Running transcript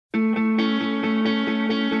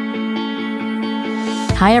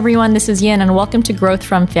Hi everyone, this is Yin and welcome to Growth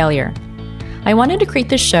from Failure. I wanted to create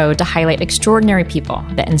this show to highlight extraordinary people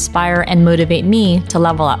that inspire and motivate me to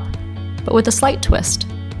level up, but with a slight twist.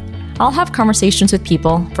 I'll have conversations with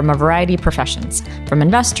people from a variety of professions, from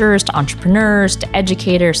investors to entrepreneurs to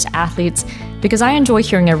educators to athletes, because I enjoy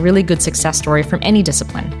hearing a really good success story from any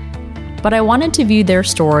discipline. But I wanted to view their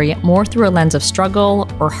story more through a lens of struggle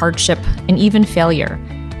or hardship and even failure.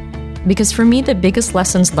 Because for me, the biggest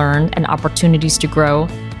lessons learned and opportunities to grow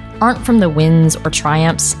aren't from the wins or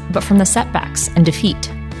triumphs, but from the setbacks and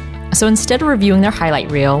defeat. So instead of reviewing their highlight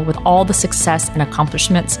reel with all the success and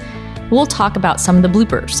accomplishments, we'll talk about some of the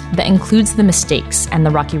bloopers that includes the mistakes and the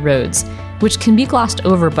rocky roads, which can be glossed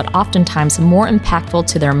over but oftentimes more impactful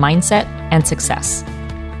to their mindset and success.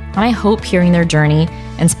 And I hope hearing their journey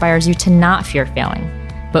inspires you to not fear failing,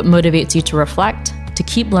 but motivates you to reflect, to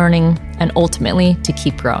keep learning, and ultimately to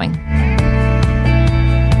keep growing.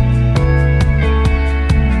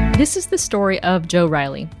 This is the story of Joe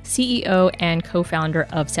Riley, CEO and co-founder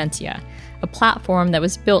of Sensia, a platform that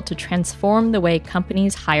was built to transform the way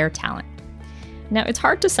companies hire talent. Now, it's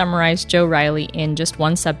hard to summarize Joe Riley in just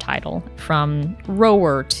one subtitle, from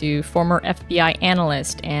rower to former FBI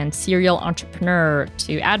analyst and serial entrepreneur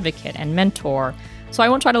to advocate and mentor. So I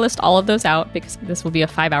won't try to list all of those out because this will be a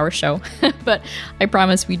 5-hour show, but I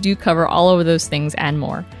promise we do cover all of those things and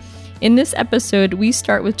more. In this episode, we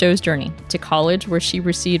start with Joe's journey to college, where she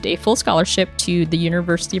received a full scholarship to the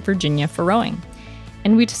University of Virginia for rowing.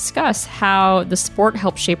 And we discuss how the sport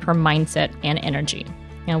helped shape her mindset and energy.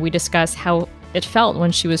 And we discuss how it felt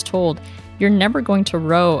when she was told, "You're never going to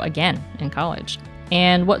row again in college."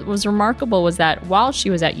 And what was remarkable was that while she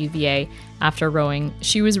was at UVA after rowing,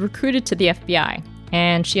 she was recruited to the FBI.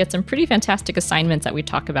 And she had some pretty fantastic assignments that we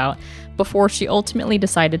talk about before she ultimately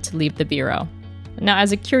decided to leave the Bureau. Now,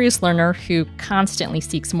 as a curious learner who constantly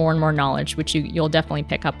seeks more and more knowledge, which you'll definitely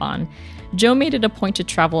pick up on, Joe made it a point to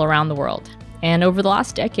travel around the world. And over the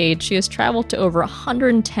last decade, she has traveled to over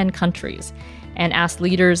 110 countries and asked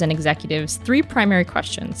leaders and executives 3 primary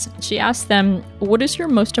questions. She asked them, what is your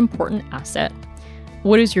most important asset?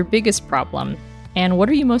 What is your biggest problem? And what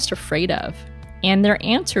are you most afraid of? And their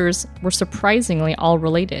answers were surprisingly all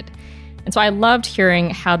related. And so I loved hearing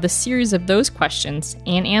how the series of those questions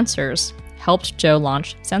and answers helped Joe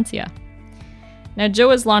launch Sensia. Now, Joe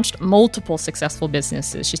has launched multiple successful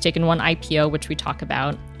businesses. She's taken one IPO, which we talk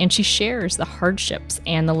about, and she shares the hardships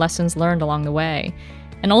and the lessons learned along the way,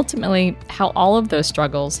 and ultimately how all of those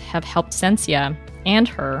struggles have helped Sensia and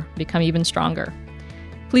her become even stronger.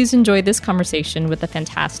 Please enjoy this conversation with the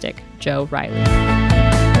fantastic Joe Riley.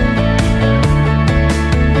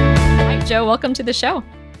 Joe, welcome to the show.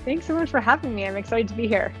 Thanks so much for having me. I'm excited to be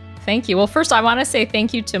here. Thank you. Well, first, I want to say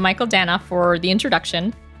thank you to Michael Dana for the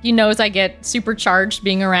introduction. He knows I get supercharged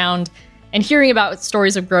being around and hearing about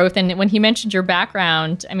stories of growth. And when he mentioned your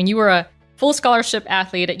background, I mean, you were a full scholarship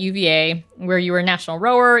athlete at UVA, where you were a national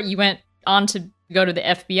rower. You went on to go to the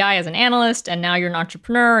FBI as an analyst, and now you're an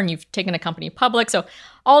entrepreneur and you've taken a company public. So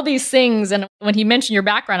all these things. And when he mentioned your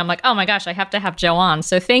background, I'm like, oh my gosh, I have to have Joe on.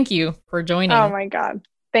 So thank you for joining. Oh my God.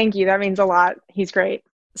 Thank you. That means a lot. He's great.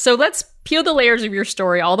 So let's peel the layers of your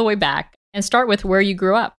story all the way back and start with where you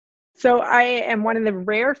grew up. So I am one of the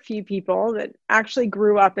rare few people that actually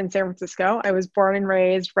grew up in San Francisco. I was born and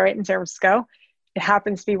raised right in San Francisco. It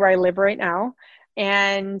happens to be where I live right now.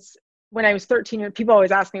 And when I was 13, people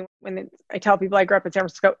always ask me when I tell people I grew up in San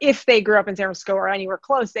Francisco, if they grew up in San Francisco or anywhere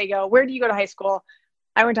close, they go, where do you go to high school?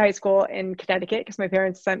 I went to high school in Connecticut because my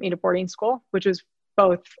parents sent me to boarding school, which was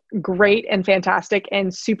both great and fantastic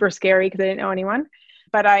and super scary because I didn't know anyone.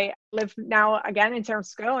 But I live now again in San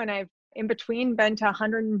Francisco, and I've in between been to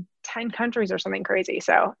 110 countries or something crazy.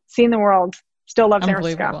 So seeing the world, still love San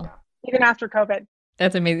Francisco, even after COVID.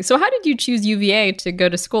 That's amazing. So how did you choose UVA to go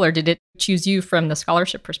to school, or did it choose you from the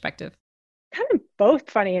scholarship perspective? Kind of both,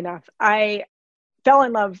 funny enough. I fell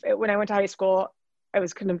in love when I went to high school. I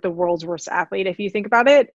was kind of the world's worst athlete, if you think about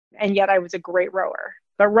it. And yet I was a great rower.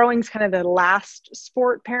 But rowing's kind of the last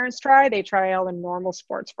sport parents try. They try all the normal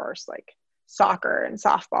sports first, like soccer and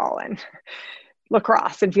softball and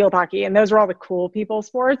lacrosse and field hockey. And those were all the cool people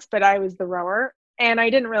sports, but I was the rower. And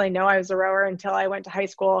I didn't really know I was a rower until I went to high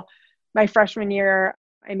school. My freshman year,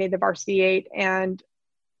 I made the varsity 8. And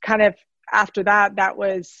kind of after that, that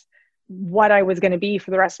was what I was going to be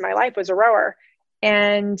for the rest of my life, was a rower.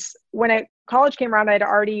 And when college came around, I'd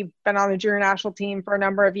already been on the junior national team for a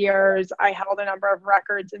number of years. I held a number of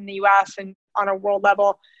records in the US and on a world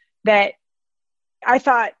level that I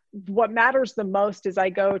thought what matters the most is I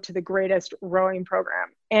go to the greatest rowing program.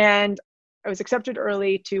 And I was accepted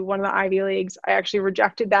early to one of the Ivy Leagues. I actually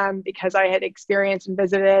rejected them because I had experienced and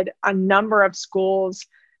visited a number of schools,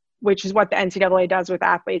 which is what the NCAA does with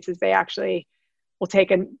athletes, is they actually will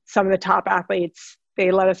take some of the top athletes.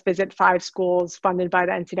 They let us visit 5 schools funded by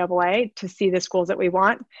the NCAA to see the schools that we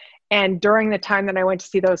want. And during the time that I went to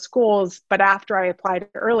see those schools, but after I applied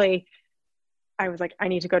early, I was like, I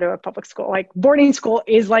need to go to a public school. Like boarding school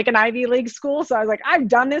is like an Ivy League school. So I was like, I've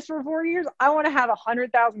done this for 4 years. I want to have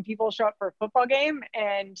 100,000 people show up for a football game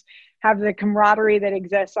and have the camaraderie that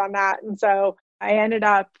exists on that. And so I ended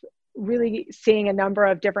up really seeing a number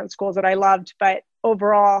of different schools that I loved, but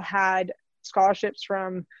overall had scholarships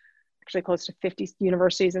from actually close to 50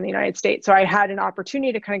 universities in the United States. So I had an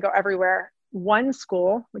opportunity to kind of go everywhere. One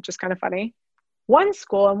school, which is kind of funny, one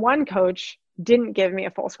school and one coach didn't give me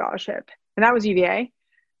a full scholarship, and that was UVA.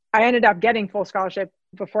 I ended up getting full scholarship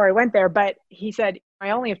before I went there, but he said, I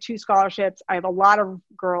only have 2 scholarships. I have a lot of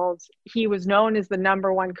girls. He was known as the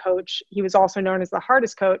number one coach. He was also known as the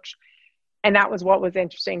hardest coach. And that was what was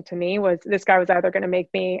interesting to me, was this guy was either going to make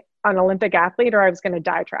me an Olympic athlete or I was going to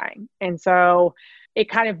die trying. And so it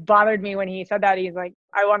kind of bothered me when he said that. He's like,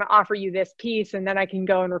 I want to offer you this piece and then I can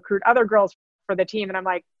go and recruit other girls for the team. And I'm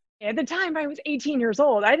like, at the time I was 18 years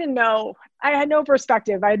old. I didn't know. I had no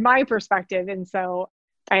perspective. I had my perspective. And so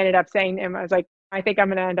I ended up saying to him, I was like, I think I'm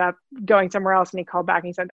going to end up going somewhere else. And he called back and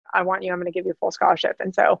he said, I want you. I'm going to give you a full scholarship.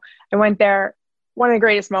 And so I went there. One of the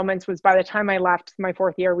greatest moments was by the time I left my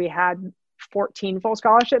 4th year, we had 14 full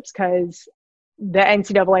scholarships, because the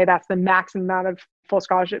NCAA, that's the maximum amount of full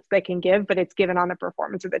scholarships they can give, but it's given on the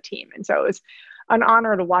performance of the team. And so it was an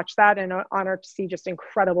honor to watch that, and an honor to see just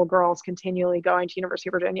incredible girls continually going to University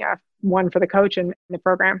of Virginia, one for the coach and the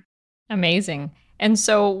program. Amazing. And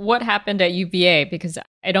so what happened at UVA? Because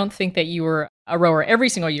I don't think that you were a rower every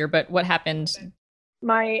single year, but what happened?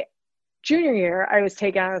 My junior year, I was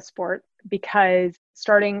taken out of the sport because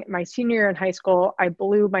starting my senior year in high school, I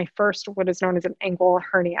blew my first, what is known as an ankle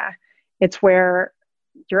hernia. It's where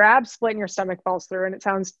your abs split and your stomach falls through. And it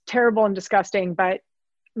sounds terrible and disgusting, but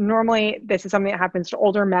normally this is something that happens to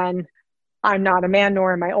older men. I'm not a man,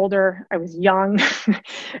 nor am I older. I was young.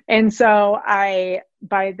 And so by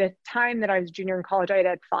the time that I was junior in college, I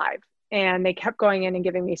had 5, and they kept going in and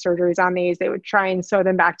giving me surgeries on these. They would try and sew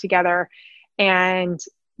them back together, and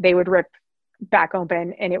they would rip back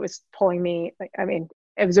open, and it was pulling me. I mean,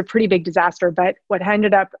 it was a pretty big disaster, but what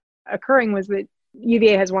ended up occurring was that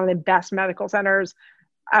UVA has one of the best medical centers.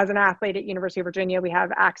 As an athlete at University of Virginia, we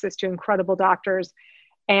have access to incredible doctors.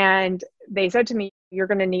 And they said to me, you're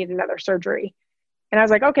going to need another surgery. And I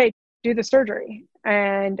was like, okay, do the surgery.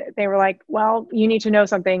 And they were like, well, you need to know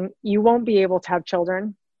something. You won't be able to have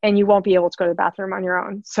children, and you won't be able to go to the bathroom on your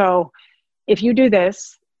own. So if you do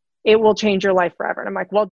this, it will change your life forever. And I'm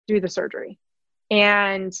like, well, do the surgery.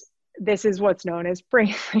 And this is what's known as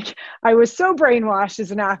brain. Like, I was so brainwashed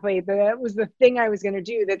as an athlete that it was the thing I was going to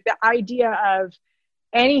do, that the idea of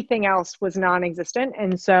anything else was non-existent.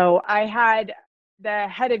 And so I had the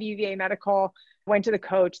head of UVA medical, went to the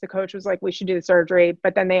coach. The coach was like, we should do the surgery.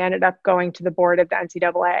 But then they ended up going to the board of the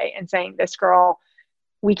NCAA and saying, this girl,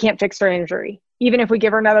 we can't fix her injury. Even if we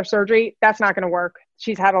give her another surgery, that's not going to work.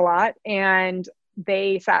 She's had a lot. And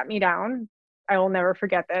they sat me down. I will never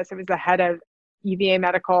forget this. It was the head of UVA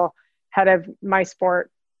medical, head of my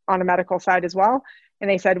sport on a medical side as well. And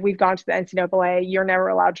they said, we've gone to the NCAA. You're never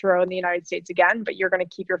allowed to row in the United States again, but you're going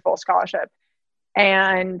to keep your full scholarship.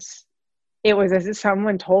 And it was as if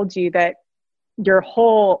someone told you that your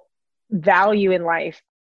whole value in life,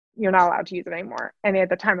 you're not allowed to use it anymore. And at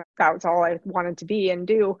the time, that was all I wanted to be and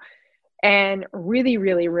do. And really,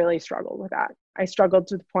 really, really struggled with that. I struggled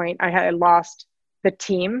to the point I had lost the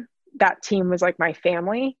team. That team was like my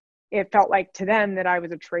family. It felt like to them that I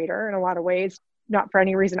was a traitor in a lot of ways, not for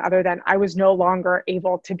any reason other than I was no longer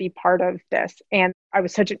able to be part of this. And I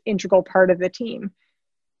was such an integral part of the team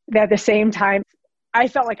that at the same time, I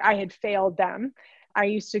felt like I had failed them. I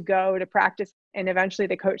used to go to practice, and eventually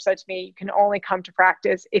the coach said to me, you can only come to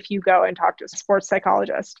practice if you go and talk to a sports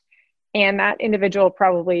psychologist. And that individual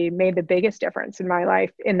probably made the biggest difference in my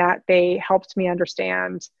life, in that they helped me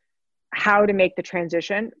understand how to make the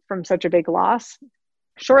transition from such a big loss.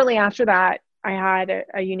 Shortly after that, I had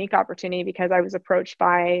a unique opportunity because I was approached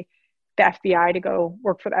by the FBI to go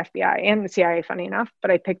work for the FBI and the CIA, funny enough,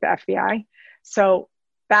 but I picked the FBI. So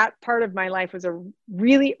that part of my life was a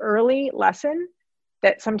really early lesson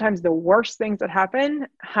that sometimes the worst things that happen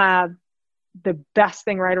have the best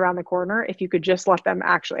thing right around the corner if you could just let them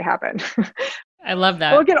actually happen. I love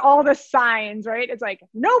that. Look at all the signs, right? It's like,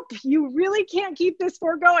 nope, you really can't keep this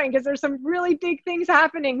sport going because there's some really big things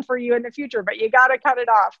happening for you in the future, but you got to cut it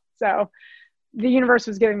off. So the universe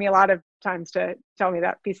was giving me a lot of times to tell me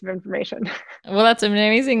that piece of information. Well, that's an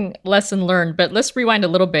amazing lesson learned, but let's rewind a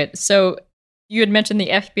little bit. So you had mentioned the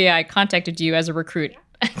FBI contacted you as a recruit.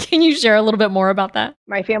 Can you share a little bit more about that?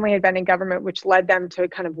 My family had been in government, which led them to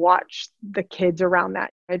kind of watch the kids around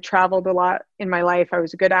that. I traveled a lot in my life. I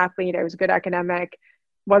was a good athlete. I was a good academic.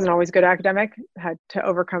 Wasn't always good academic. Had to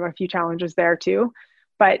overcome a few challenges there too.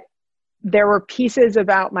 But there were pieces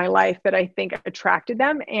about my life that I think attracted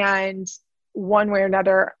them. And one way or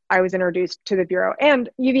another, I was introduced to the Bureau. And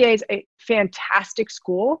UVA is a fantastic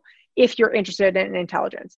school if you're interested in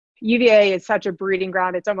intelligence. UVA is such a breeding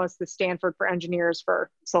ground. It's almost the Stanford for engineers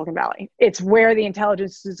for Silicon Valley. It's where the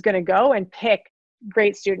intelligence is going to go and pick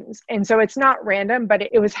great students. And so it's not random, but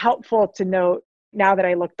it was helpful to note now that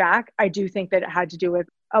I look back. I do think that it had to do with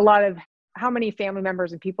a lot of how many family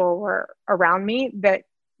members and people were around me that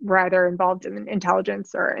were either involved in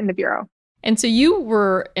intelligence or in the Bureau. And so you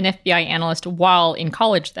were an FBI analyst while in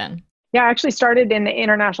college then? Yeah, I actually started in the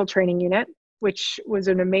International Training Unit, which was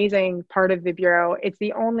an amazing part of the Bureau. It's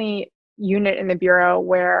the only unit in the Bureau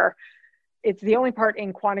where it's the only part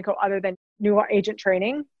in Quantico other than new agent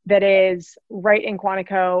training that is right in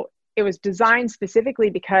Quantico. It was designed specifically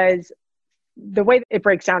because the way it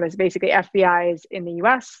breaks down is basically FBI is in the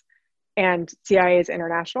US and CIA is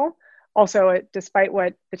international. Also, despite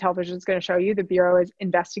what the television is going to show you, the Bureau is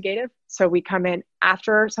investigative. So we come in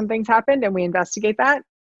after something's happened and we investigate that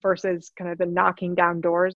versus kind of the knocking down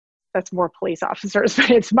doors. That's more police officers, but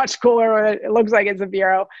it's much cooler when it looks like it's a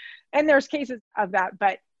Bureau. And there's cases of that,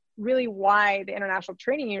 but really why the International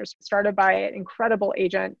Training Unit started by an incredible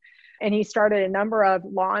agent. And he started a number of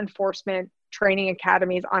law enforcement training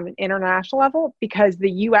academies on an international level because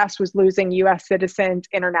the US was losing US citizens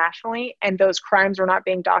internationally and those crimes were not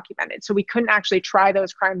being documented. So we couldn't actually try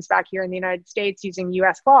those crimes back here in the United States using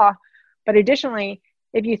US law. But additionally,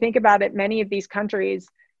 if you think about it, many of these countries,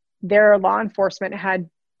 their law enforcement had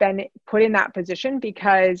been put in that position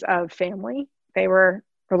because of family. They were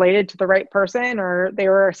related to the right person or they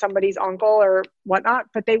were somebody's uncle or whatnot,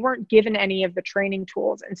 but they weren't given any of the training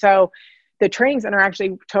tools. And so the training center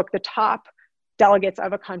actually took the top delegates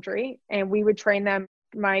of a country and we would train them.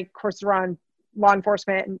 My courses were on law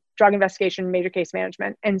enforcement, drug investigation, major case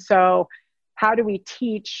management. And so how do we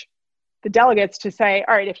teach the delegates to say,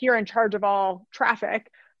 all right, if you're in charge of all traffic,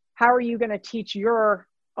 how are you going to teach your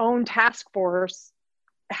own task force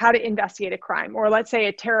how to investigate a crime? Or let's say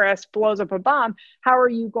a terrorist blows up a bomb, how are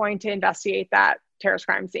you going to investigate that terrorist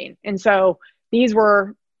crime scene? And so these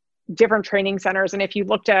were different training centers. And if you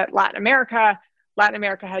looked at Latin America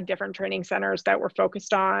had different training centers that were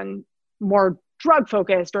focused on more drug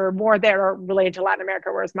focused or more that are related to Latin America,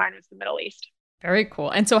 whereas mine was the Middle East. Very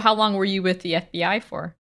cool. And so how long were you with the FBI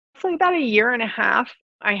for? For about a year and a half.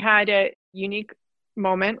 I had a unique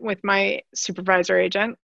moment with my supervisor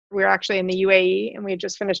agent. We were actually in the UAE and we had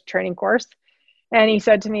just finished a training course. And he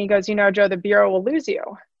said to me, he goes, you know, Joe, the Bureau will lose you.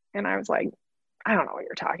 And I was like, I don't know what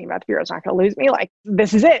you're talking about. The Bureau's not going to lose me. Like,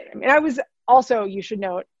 this is it. I mean, I was also, you should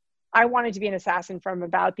note, I wanted to be an assassin from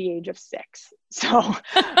about the age of 6. So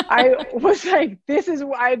I was like,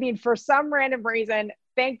 for some random reason,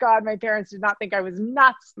 thank God my parents did not think I was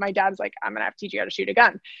nuts. My dad's like, I'm going to have to teach you how to shoot a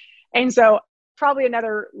gun. And so probably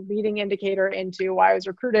another leading indicator into why I was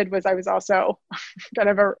recruited was I was also kind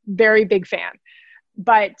of a very big fan.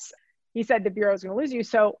 But he said the Bureau is going to lose you.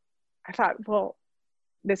 So I thought, well,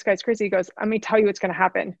 this guy's crazy. He goes, let me tell you what's going to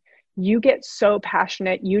happen. You get so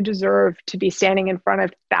passionate. You deserve to be standing in front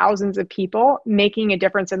of thousands of people, making a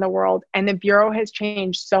difference in the world. And the Bureau has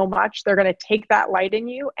changed so much. They're going to take that light in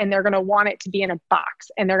you and they're going to want it to be in a box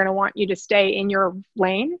and they're going to want you to stay in your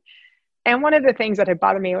lane. And one of the things that had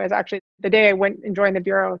bothered me was actually the day I went and joined the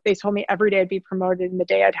Bureau, they told me every day I'd be promoted and the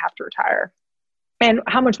day I'd have to retire and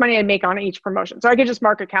how much money I'd make on each promotion. So I could just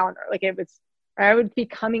mark a calendar. Like I would be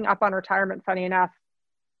coming up on retirement, funny enough,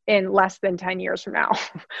 in less than 10 years from now,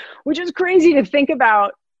 which is crazy to think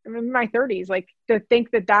about. I'm in my 30s, like to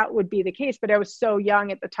think that that would be the case, but I was so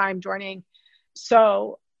young at the time joining.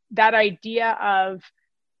 So that idea of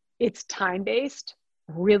it's time-based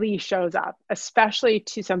really shows up, especially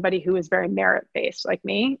to somebody who is very merit-based like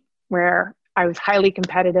me, where I was highly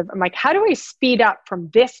competitive. I'm like, how do I speed up from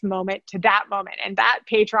this moment to that moment and that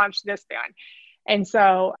patron to this one? And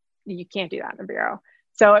so you can't do that in the Bureau.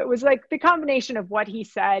 So it was like the combination of what he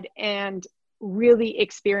said and really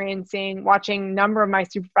watching a number of my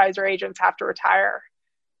supervisor agents have to retire,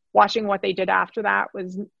 watching what they did after that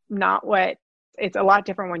was not what, it's a lot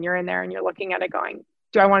different when you're in there and you're looking at it going,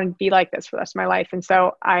 do I want to be like this for the rest of my life? And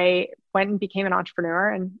so I went and became an entrepreneur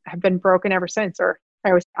and have been broken ever since, or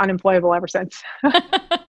I was unemployable ever since.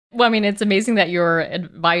 Well, I mean, it's amazing that your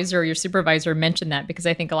advisor, your supervisor mentioned that, because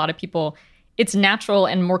I think a lot of people, it's natural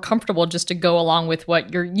and more comfortable just to go along with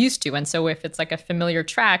what you're used to. And so if it's like a familiar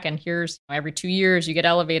track and here's every 2 years you get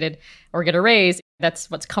elevated or get a raise,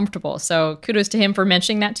 that's what's comfortable. So kudos to him for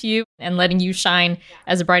mentioning that to you and letting you shine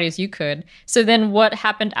as bright as you could. So then what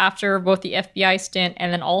happened after both the FBI stint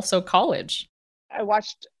and then also college? I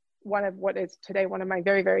watched one of what is today one of my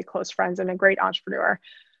very, very close friends and a great entrepreneur.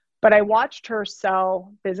 But I watched her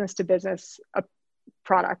sell business to business a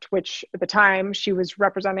product, which at the time she was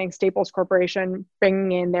representing Staples Corporation,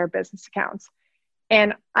 bringing in their business accounts.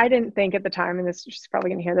 And I didn't think at the time, and she's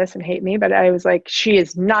probably going to hear this and hate me, but I was like, she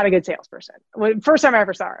is not a good salesperson. First time I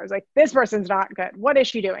ever saw her, I was like, this person's not good. What is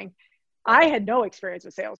she doing? I had no experience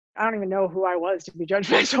with sales. I don't even know who I was to be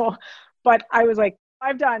judgmental, but I was like,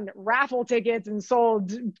 I've done raffle tickets and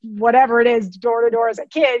sold whatever it is door to door as a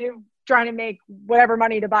kid, trying to make whatever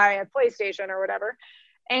money to buy a PlayStation or whatever.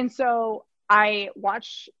 And so I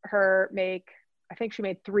watched her make, I think she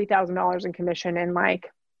made $3,000 in commission in like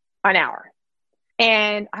an hour.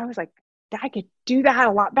 And I was like, I could do that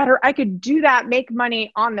a lot better. I could do that, make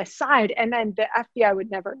money on the side. And then the FBI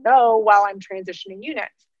would never know while I'm transitioning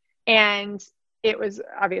units. And it was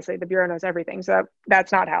obviously the Bureau knows everything. So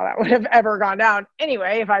that's not how that would have ever gone down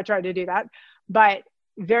anyway, if I tried to do that. But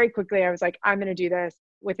very quickly, I was like, I'm going to do this.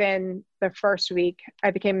 Within the first week,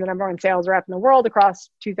 I became the number one sales rep in the world across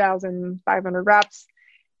 2,500 reps.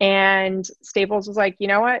 And Staples was like, you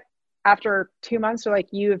know what? After 2 months, they're like,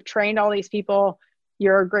 you have trained all these people.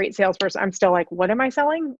 You're a great salesperson. I'm still like, what am I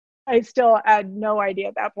selling? I still had no idea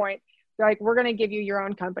at that point. They're like, we're going to give you your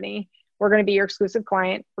own company. We're going to be your exclusive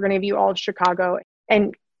client. We're going to give you all of Chicago.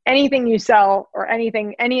 And anything you sell or any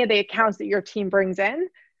of the accounts that your team brings in,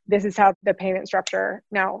 this is how the payment structure.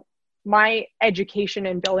 Now, my education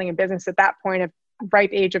in building a business at that point of ripe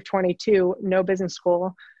age of 22, no business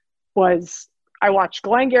school, was I watched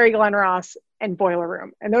Glengarry Glen Ross and Boiler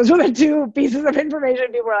Room. And those were the two pieces of information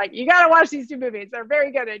people were like, you got to watch these two movies. They're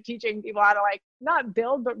very good at teaching people how to like not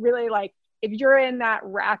build, but really like if you're in that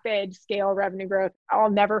rapid scale revenue growth. I'll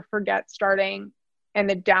never forget starting in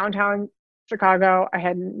the downtown Chicago. I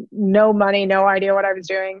had no money, no idea what I was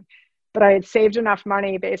doing, but I had saved enough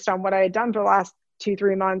money based on what I had done for the last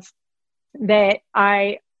 2-3 months that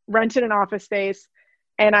I rented an office space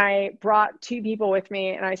and I brought 2 people with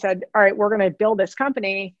me and I said, all right, we're going to build this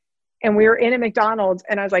company. And we were in a McDonald's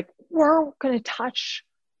and I was like, we're going to touch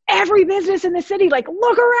every business in the city. Like,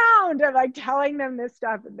 look around. I'm like telling them this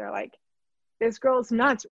stuff. And they're like, this girl's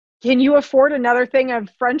nuts. Can you afford another thing of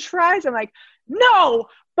French fries? I'm like, no,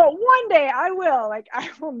 but one day I will. Like, I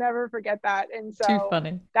will never forget that. And so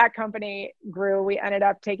that company grew. We ended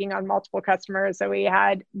up taking on multiple customers. So we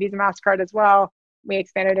had Visa, MasterCard as well. We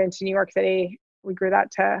expanded into New York City. We grew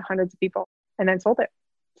that to hundreds of people and then sold it.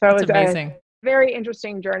 So it was amazing. Very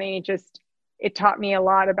interesting journey. Just, it taught me a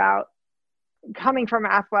lot about coming from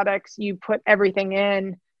athletics. You put everything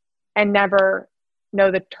in and never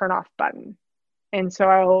know the turn off button. And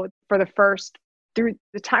so through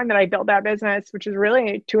the time that I built that business, which is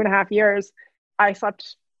really 2.5 years, I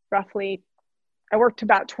worked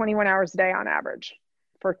about 21 hours a day on average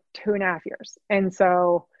for 2.5 years. And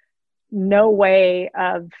so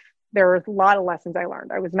there were a lot of lessons I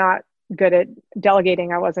learned. I was not good at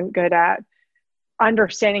delegating. I wasn't good at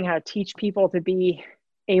understanding how to teach people to be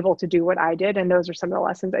able to do what I did. And those are some of the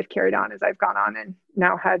lessons I've carried on as I've gone on and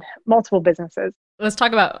now had multiple businesses. Let's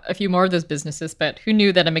talk about a few more of those businesses, but who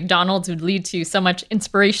knew that a McDonald's would lead to so much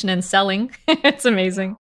inspiration and selling? It's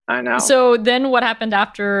amazing. I know. So then what happened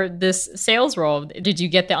after this sales role? Did you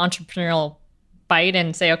get the entrepreneurial bite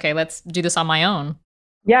and say, okay, let's do this on my own?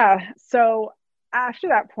 Yeah. So after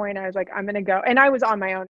that point, I was like, I'm going to go. And I was on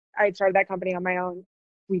my own. I had started that company on my own.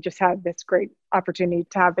 We just had this great opportunity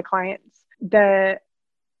to have the clients. The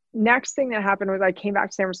next thing that happened was I came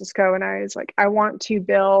back to San Francisco and I was like, I want to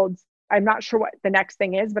build, I'm not sure what the next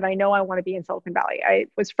thing is, but I know I want to be in Silicon Valley. I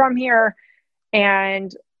was from here,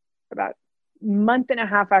 and about a month and a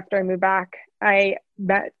half after I moved back, I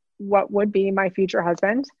met what would be my future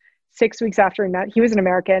husband. 6 weeks after we met, he was an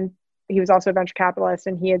American. He was also a venture capitalist,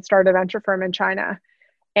 and he had started a venture firm in China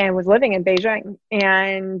and was living in Beijing.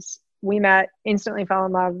 And we met, instantly fell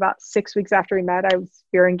in love. About 6 weeks after we met,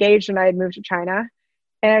 we were engaged and I had moved to China.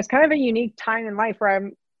 And it was kind of a unique time in life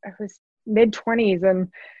where I was mid-20s and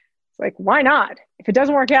it's like, why not? If it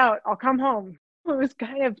doesn't work out, I'll come home. It was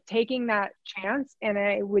kind of taking that chance. And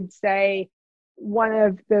I would say one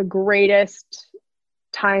of the greatest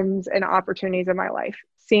times and opportunities of my life.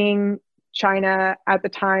 Seeing China at the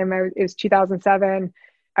time, it was 2007.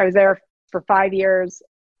 I was there for 5 years.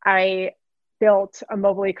 I built a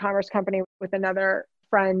mobile e-commerce company with another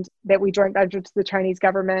friend that we joint ventured to the Chinese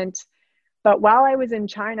government. But while I was in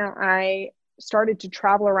China, I started to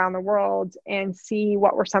travel around the world and see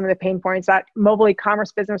what were some of the pain points. That mobile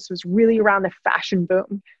e-commerce business was really around the fashion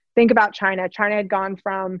boom. Think about China. China had gone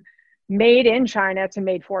from made in China to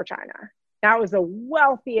made for China. That was the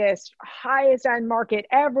wealthiest, highest end market.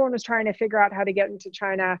 Everyone was trying to figure out how to get into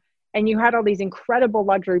China. And you had all these incredible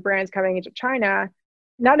luxury brands coming into China.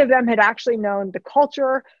 None of them had actually known the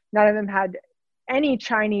culture. None of them had any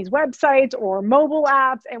Chinese websites or mobile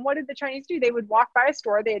apps. And what did the Chinese do? They would walk by a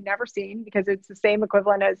store they had never seen, because it's the same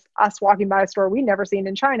equivalent as us walking by a store we'd never seen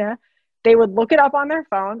in China. They would look it up on their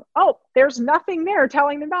phone. Oh, there's nothing there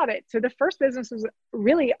telling them about it. So the first business was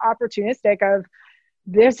really opportunistic of,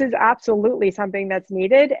 this is absolutely something that's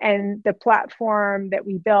needed. And the platform that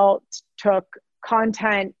we built took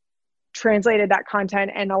content, translated that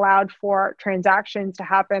content, and allowed for transactions to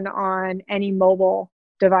happen on any mobile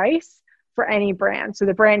device for any brand. So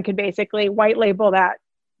the brand could basically white label that,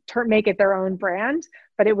 make it their own brand,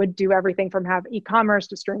 but it would do everything from have e-commerce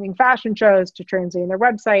to streaming fashion shows to translating their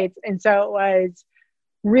websites. And so it was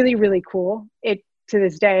really, really cool. It, to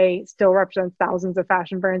this day, still represents thousands of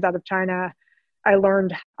fashion brands out of China. I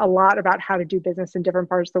learned a lot about how to do business in different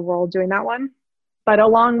parts of the world doing that one. But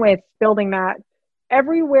along with building that,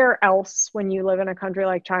 everywhere else when you live in a country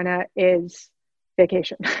like China is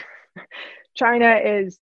vacation. China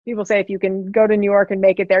is, people say if you can go to New York and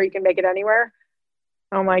make it there, you can make it anywhere.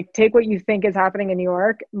 I'm like, take what you think is happening in New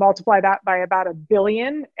York, multiply that by about 1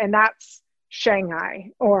 billion, and that's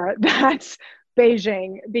Shanghai or that's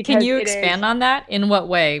Beijing. Because can you expand on that? In what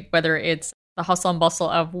way? Whether it's the hustle and bustle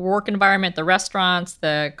of work environment, the restaurants,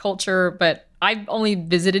 the culture. But I've only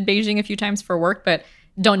visited Beijing a few times for work, but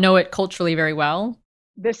don't know it culturally very well.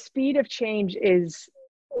 The speed of change is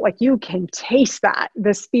like, you can taste that.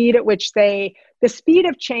 The speed at which the speed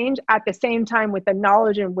of change at the same time with the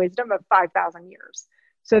knowledge and wisdom of 5,000 years.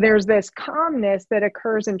 So there's this calmness that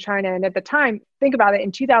occurs in China. And at the time, think about it,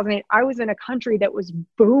 in 2008, I was in a country that was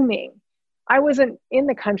booming. I wasn't in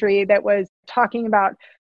the country that was talking about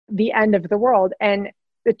the end of the world. And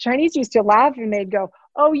the Chinese used to laugh and they'd go,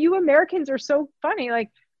 oh, you Americans are so funny.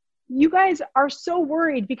 Like, you guys are so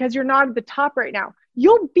worried because you're not at the top right now.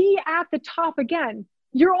 You'll be at the top again.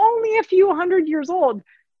 You're only a few hundred years old.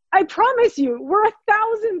 I promise you, we're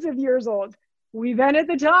thousands of years old. We've been at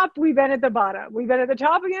the top, we've been at the bottom. We've been at the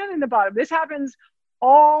top again and the bottom. This happens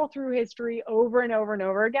all through history over and over and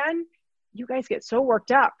over again. You guys get so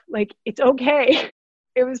worked up. Like, it's okay.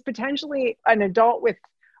 It was potentially an adult with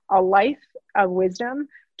a life of wisdom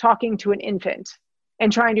talking to an infant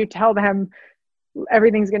and trying to tell them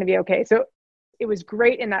everything's going to be okay. So it was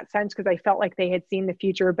great in that sense because I felt like they had seen the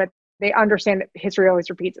future, but they understand that history always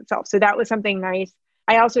repeats itself. So that was something nice.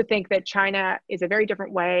 I also think that China is a very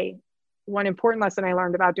different way. One important lesson I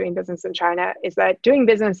learned about doing business in China is that doing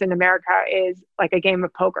business in America is like a game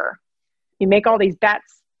of poker. You make all these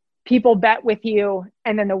bets. People bet with you,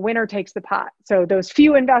 and then the winner takes the pot. So those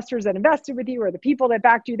few investors that invested with you or the people that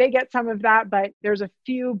backed you, they get some of that, but there's a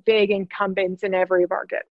few big incumbents in every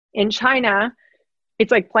market. In China,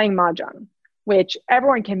 it's like playing mahjong, which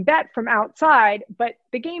everyone can bet from outside, but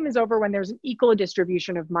the game is over when there's an equal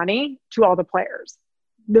distribution of money to all the players.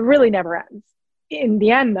 That really never ends. In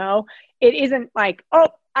the end, though, it isn't like, oh,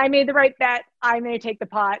 I made the right bet, I'm going to take the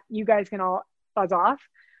pot, you guys can all buzz off.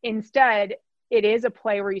 Instead, it is a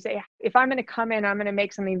play where you say, if I'm going to come in, I'm going to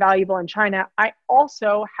make something valuable in China, I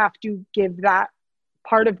also have to give that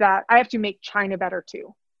part of that. I have to make China better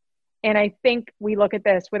too. And I think we look at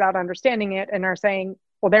this without understanding it and are saying,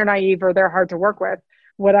 well, they're naive or they're hard to work with.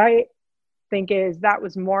 What I think is that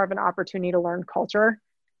was more of an opportunity to learn culture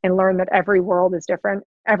and learn that every world is different.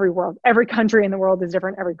 Every country in the world is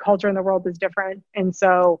different. Every culture in the world is different. And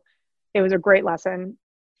so it was a great lesson.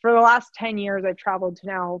 For the last 10 years, I've traveled to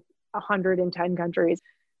now 110 countries.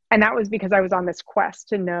 And that was because I was on this quest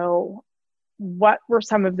to know what were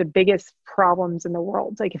some of the biggest problems in the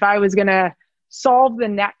world. Like, if I was going to solve the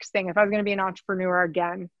next thing, if I was going to be an entrepreneur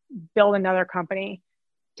again, build another company,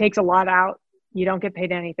 takes a lot out. You don't get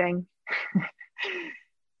paid anything.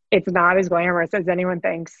 It's not as glamorous as anyone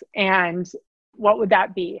thinks. And what would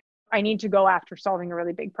that be? I need to go after solving a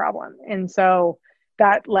really big problem. And so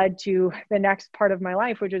that led to the next part of my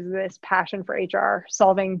life, which is this passion for HR,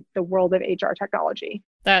 solving the world of HR technology.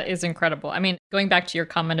 That is incredible. I mean, going back to your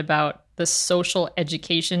comment about the social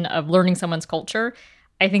education of learning someone's culture,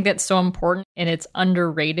 I think that's so important, and it's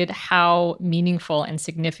underrated how meaningful and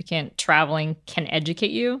significant traveling can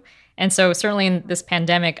educate you. And so certainly in this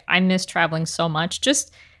pandemic, I miss traveling so much,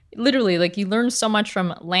 just Literally, like you learn so much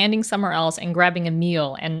from landing somewhere else and grabbing a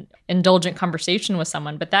meal and indulgent conversation with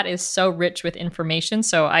someone, but that is so rich with information.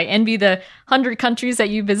 So I envy the 100 countries that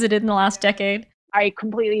you visited in the last decade. I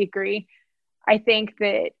completely agree. I think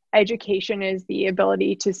that education is the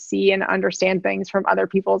ability to see and understand things from other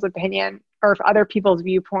people's opinion or other people's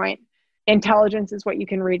viewpoint. Intelligence is what you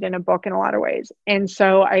can read in a book in a lot of ways. And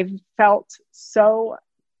so I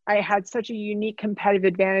had such a unique competitive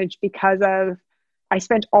advantage because I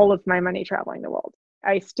spent all of my money traveling the world.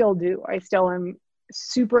 I still do. I still am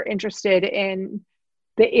super interested in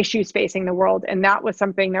the issues facing the world. And that was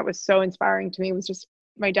something that was so inspiring to me. Was just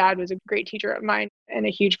my dad was a great teacher of mine and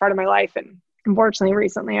a huge part of my life. And unfortunately,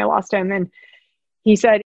 recently I lost him. And he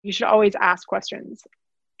said, you should always ask questions.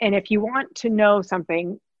 And if you want to know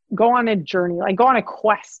something, go on a journey, like go on a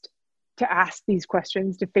quest to ask these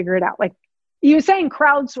questions to figure it out. Like he was saying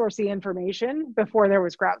crowdsource the information before there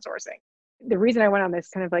was crowdsourcing. The reason I went on this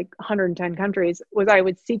kind of like 110 countries was I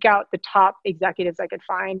would seek out the top executives I could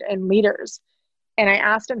find and leaders. And I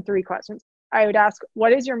asked them 3 questions. I would ask,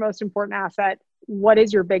 what is your most important asset? What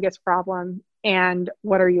is your biggest problem? And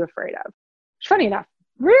what are you afraid of? Funny enough,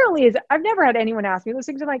 I've never had anyone ask me those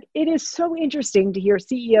things. I'm like, it is so interesting to hear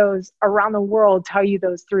CEOs around the world tell you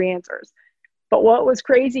those 3 answers. But what was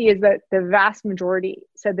crazy is that the vast majority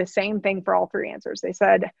said the same thing for all 3 answers. They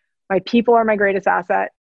said, my people are my greatest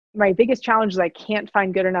asset. My biggest challenge is I can't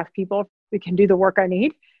find good enough people who can do the work I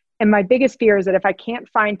need. And my biggest fear is that if I can't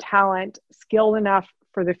find talent skilled enough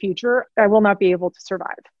for the future, I will not be able to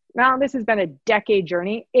survive. Now, this has been a decade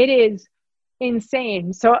journey. It is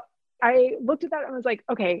insane. So I looked at that and was like,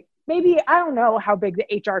 okay, maybe I don't know how big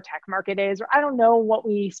the HR tech market is, or I don't know what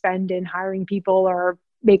we spend in hiring people or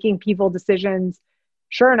making people decisions.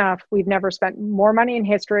 Sure enough, we've never spent more money in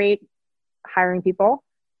history hiring people.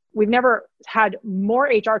 We've never had more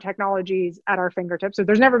HR technologies at our fingertips. So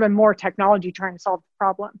there's never been more technology trying to solve the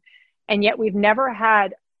problem. And yet we've never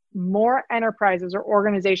had more enterprises or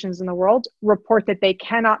organizations in the world report that they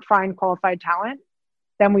cannot find qualified talent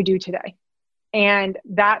than we do today. And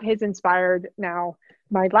that has inspired now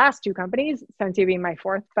my last 2 companies, Sensia being my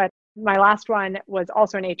 4th, but my last one was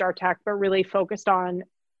also in HR tech, but really focused on,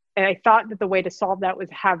 and I thought that the way to solve that was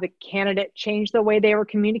have the candidate change the way they were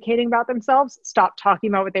communicating about themselves, stop talking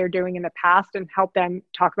about what they were doing in the past and help them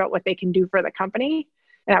talk about what they can do for the company.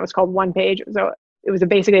 And that was called One Page. So it was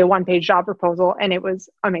basically a 1-page job proposal, and it was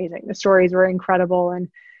amazing. The stories were incredible and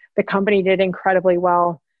the company did incredibly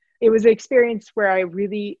well. It was an experience where I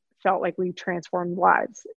really felt like we transformed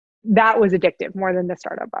lives. That was addictive more than the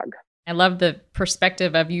startup bug. I love the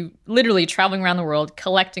perspective of you literally traveling around the world,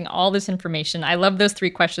 collecting all this information. I love those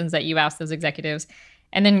 3 questions that you asked those executives.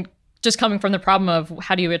 And then just coming from the problem of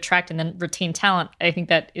how do you attract and then retain talent, I think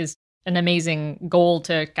that is an amazing goal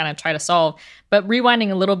to kind of try to solve. But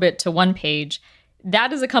rewinding a little bit to One Page,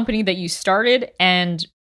 that is a company that you started and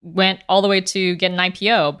went all the way to get an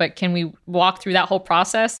IPO. But can we walk through that whole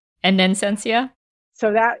process and then Sensia?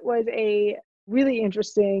 So that was a really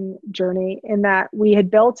interesting journey in that we had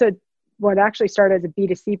built what actually started as a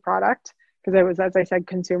B2C product because it was, as I said,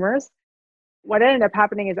 consumers. What ended up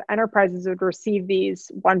happening is enterprises would receive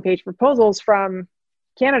these 1-page proposals from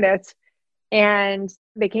candidates, and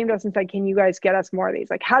they came to us and said, can you guys get us more of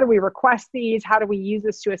these? Like, how do we request these? How do we use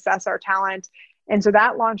this to assess our talent? And so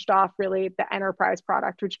that launched off really the enterprise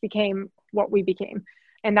product, which became what we became.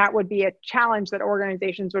 And that would be a challenge that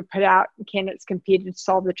organizations would put out. Candidates competed to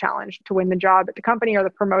solve the challenge to win the job at the company or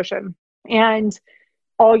the promotion. And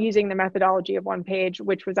all using the methodology of One Page,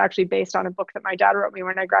 which was actually based on a book that my dad wrote me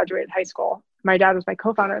when I graduated high school. My dad was my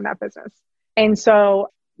co-founder in that business. And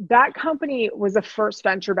so that company was the first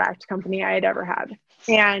venture-backed company I had ever had.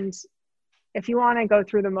 And if you want to go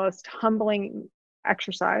through the most humbling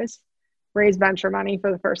exercise, raise venture money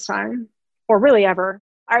for the first time, or really ever,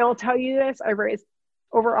 I will tell you this, I've raised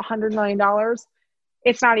over $100 million.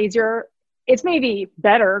 It's not easier. It's maybe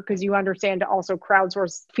better because you understand to also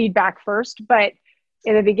crowdsource feedback first. But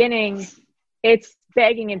in the beginning, it's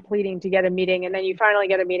begging and pleading to get a meeting. And then you finally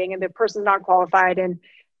get a meeting and the person's not qualified and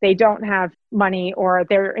they don't have money or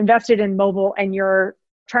they're invested in mobile and you're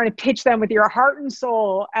trying to pitch them with your heart and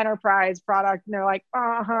soul enterprise product. And they're like,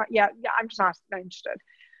 yeah, I'm just not interested.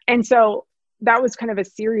 And so that was kind of a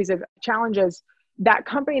series of challenges. That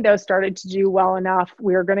company, though, started to do well enough.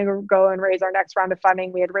 We were going to go and raise our next round of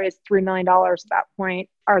funding. We had raised $3 million at that point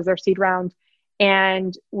as our seed round.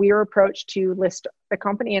 And we were approached to list the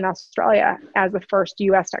company in Australia as the first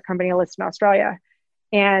US tech company to list in Australia.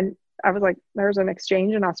 And I was like, there's an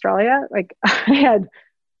exchange in Australia. Like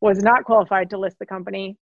was not qualified to list the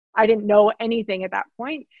company. I didn't know anything at that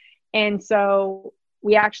point. And so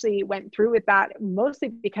we actually went through with that mostly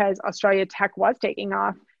because Australia tech was taking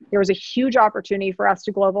off. There was a huge opportunity for us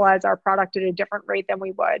to globalize our product at a different rate than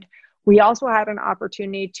we would. We also had an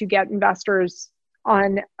opportunity to get investors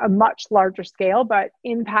on a much larger scale, but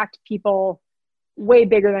impact people way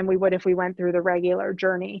bigger than we would if we went through the regular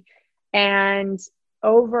journey. And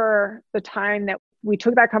over the time that we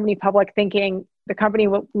took that company public, thinking the company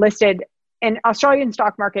listed, and Australian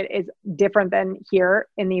stock market is different than here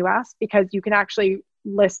in the US because you can actually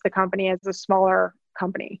list the company as a smaller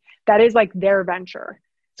company. That is like their venture.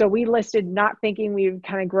 So we listed not thinking we would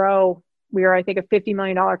kind of grow. We were, I think, a $50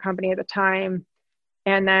 million company at the time.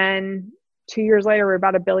 And then 2 years later, we're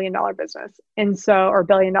about $1 billion business. And so, or $1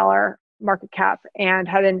 billion market cap, and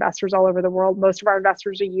had investors all over the world. Most of our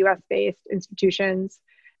investors are US-based institutions.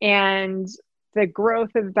 And the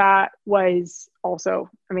growth of that was also,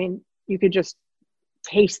 I mean, you could just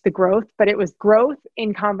taste the growth, but it was growth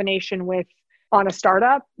in combination with, on a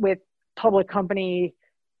startup, with public company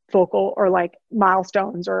focal or like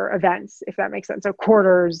milestones or events, if that makes sense. So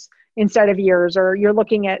quarters instead of years, or you're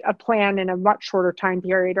looking at a plan in a much shorter time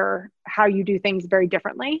period, or how you do things very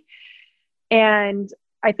differently. And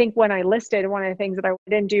I think when I listed, one of the things that I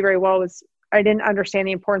didn't do very well was I didn't understand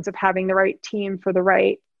the importance of having the right team for the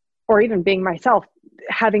right, or even being myself,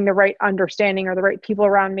 having the right understanding or the right people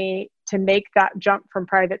around me to make that jump from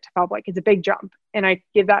private to public. It's a big jump. And I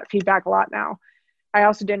give that feedback a lot now. I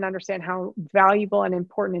also didn't understand how valuable and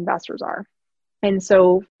important investors are. And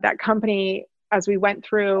so that company, as we went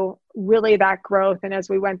through really that growth and as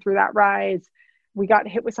we went through that rise, we got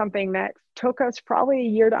hit with something that took us probably a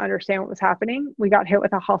year to understand what was happening. We got hit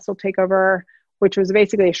with a hostile takeover, which was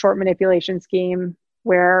basically a short manipulation scheme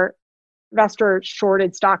where investors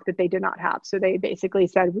shorted stock that they did not have. So they basically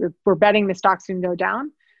said, we're betting the stock's going to go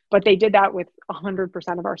down. But they did that with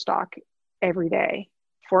 100% of our stock every day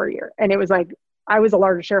for a year. And it was like, I was a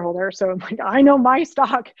larger shareholder. So I'm like, I know my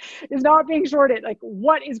stock is not being shorted. Like,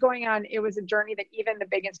 what is going on? It was a journey that even the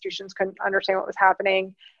big institutions couldn't understand what was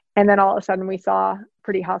happening. And then all of a sudden we saw a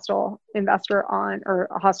pretty hostile investor on, or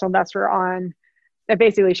a hostile investor on, that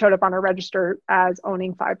basically showed up on our register as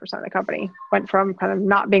owning 5% of the company. Went from kind of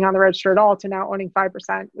not being on the register at all to now owning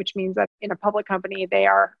 5%, which means that in a public company, they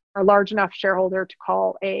are a large enough shareholder to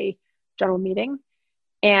call a general meeting.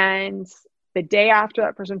 And the day after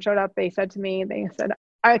that person showed up, they said,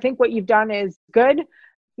 I think what you've done is good.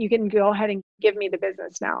 You can go ahead and give me the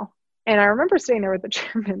business now. And I remember sitting there with the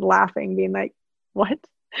chairman laughing, being like, what?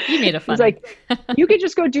 You made a fun. He's like, you could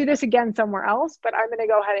just go do this again somewhere else, but I'm going to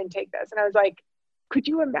go ahead and take this. And I was like, could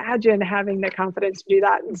you imagine having the confidence to do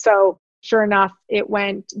that? And so sure enough, it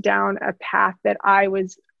went down a path that I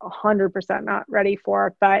was 100% not ready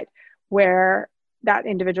for, but where that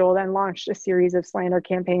individual then launched a series of slander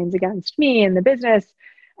campaigns against me and the business,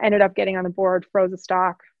 ended up getting on the board, froze the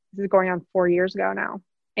stock. This is going on 4 years ago now.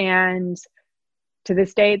 And to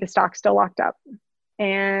this day, the stock's still locked up.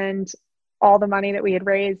 And all the money that we had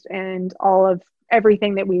raised and all of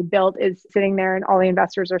everything that we built is sitting there, and all the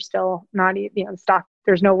investors are still not, the stock.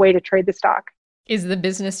 There's no way to trade the stock. Is the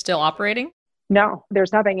business still operating? No,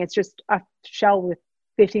 there's nothing. It's just a shell with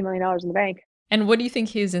 $50 million in the bank. And what do you think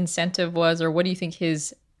his incentive was, or what do you think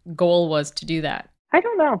his goal was to do that? I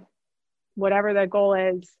don't know. Whatever the goal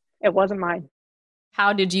is, it wasn't mine.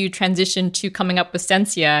 How did you transition to coming up with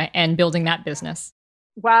Sensia and building that business?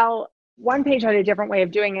 Well, OnePage had a different way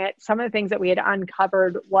of doing it. Some of the things that we had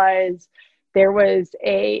uncovered was there was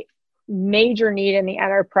a major need in the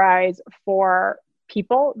enterprise for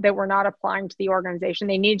people that were not applying to the organization.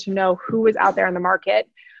 They needed to know who was out there in the market.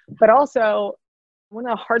 But also, one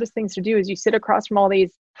of the hardest things to do is you sit across from all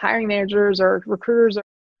these hiring managers or recruiters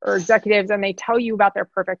or executives, and they tell you about their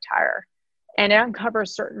perfect hire. And it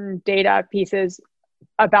uncovers certain data pieces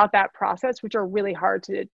about that process, which are really hard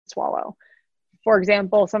to swallow. For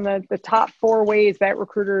example, some of the top 4 ways that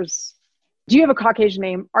recruiters, do you have a Caucasian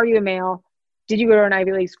name? Are you a male? Did you go to an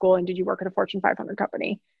Ivy League school? And did you work at a Fortune 500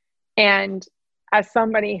 company? And as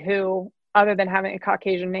somebody who, other than having a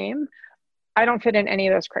Caucasian name, I don't fit in any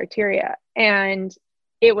of those criteria. And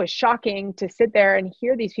it was shocking to sit there and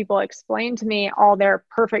hear these people explain to me all their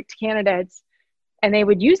perfect candidates. And they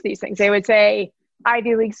would use these things. They would say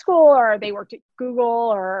Ivy League school, or they worked at Google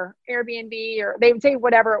or Airbnb, or they would say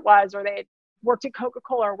whatever it was, or they worked at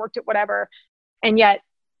Coca-Cola or worked at whatever. And yet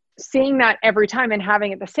seeing that every time and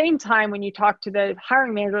having at the same time, when you talk to the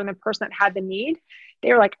hiring manager and the person that had the need,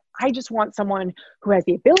 they were like, I just want someone who has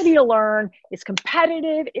the ability to learn, is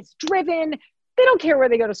competitive, is driven. They don't care where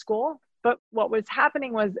they go to school. But what was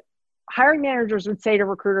happening was hiring managers would say to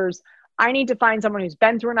recruiters, I need to find someone who's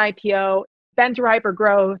been through an IPO, been through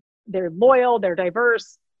hypergrowth, they're loyal, they're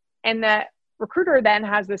diverse. And that recruiter then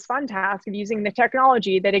has this fun task of using the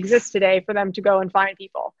technology that exists today for them to go and find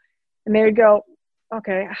people. And they would go,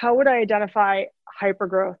 okay, how would I identify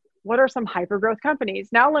hypergrowth? What are some hypergrowth companies?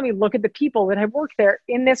 Now let me look at the people that have worked there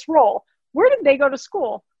in this role. Where did they go to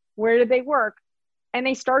school? Where did they work? And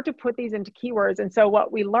they start to put these into keywords. And so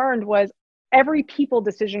what we learned was every people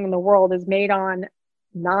decision in the world is made on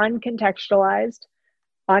non-contextualized,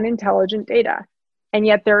 unintelligent data. And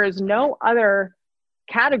yet there is no other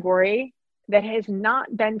category that has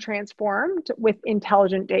not been transformed with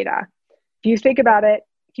intelligent data. If you think about it,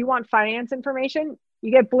 if you want finance information,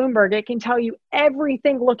 you get Bloomberg. It can tell you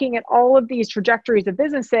everything looking at all of these trajectories of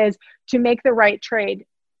businesses to make the right trade.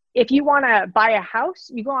 If you want to buy a house,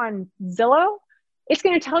 you go on Zillow, it's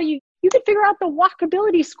going to tell you, you can figure out the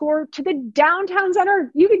walkability score to the downtown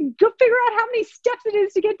center. You can go figure out how many steps it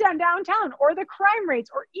is to get downtown, or the crime rates,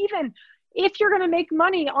 or even if you're going to make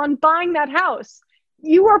money on buying that house.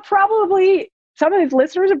 You are probably, some of the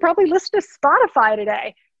listeners have probably listened to Spotify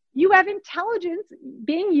today. You have intelligence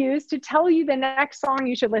being used to tell you the next song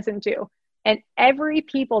you should listen to. And every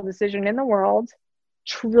people decision in the world,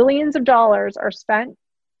 trillions of dollars are spent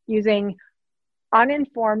using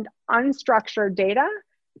uninformed, unstructured data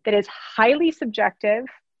that is highly subjective,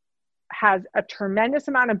 has a tremendous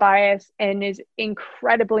amount of bias, and is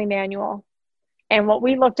incredibly manual. And what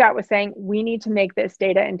we looked at was saying, we need to make this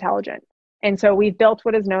data intelligent. And so we've built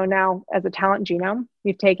what is known now as a talent genome.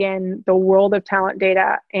 We've taken the world of talent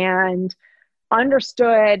data and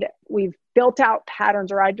understood, we've built out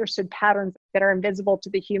patterns, or understood patterns that are invisible to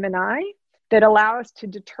the human eye, that allow us to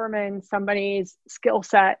determine somebody's skill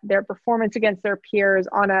set, their performance against their peers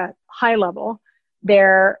on a high level,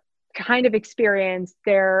 their kind of experience,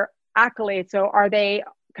 their accolades. So are they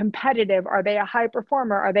competitive? Are they a high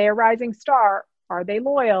performer? Are they a rising star? Are they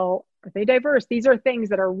loyal? Are they diverse? These are things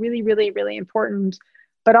that are really, really, really important,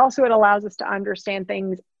 but also it allows us to understand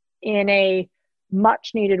things in a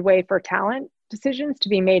much needed way for talent decisions to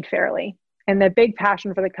be made fairly. And the big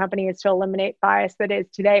passion for the company is to eliminate bias that is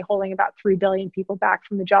today holding about 3 billion people back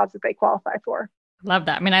from the jobs that they qualify for. Love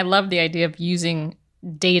that. I mean, I love the idea of using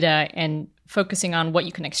data and focusing on what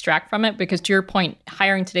you can extract from it, because to your point,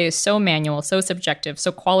 hiring today is so manual, so subjective,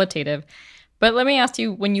 so qualitative. But let me ask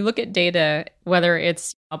you, when you look at data, whether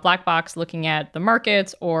it's a black box looking at the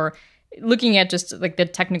markets or looking at just like the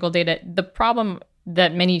technical data, the problem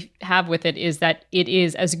that many have with it is that it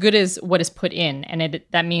is as good as what is put in. And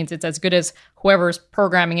that means it's as good as whoever's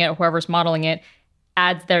programming it, whoever's modeling it,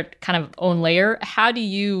 adds their kind of own layer. How do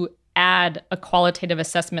you add a qualitative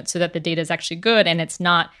assessment so that the data is actually good and it's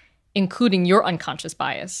not including your unconscious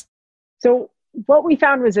bias? So what we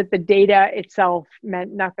found was that the data itself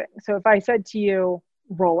meant nothing. So if I said to you,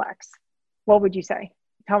 Rolex, what would you say?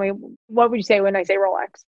 Tell me, what would you say when I say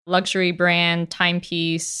Rolex? Luxury brand,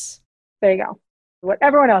 timepiece. There you go. What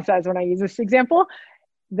everyone else says when I use this example.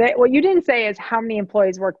 What you didn't say is how many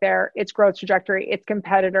employees work there, its growth trajectory, its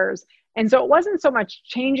competitors. And so it wasn't so much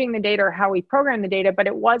changing the data or how we program the data, but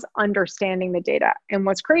it was understanding the data. And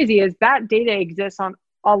what's crazy is that data exists on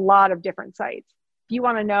a lot of different sites. If you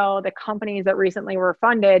want to know the companies that recently were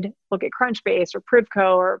funded, look at Crunchbase or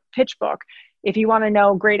Privco or PitchBook. If you want to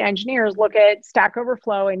know great engineers, look at Stack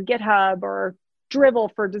Overflow and GitHub, or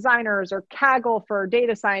Dribbble for designers, or Kaggle for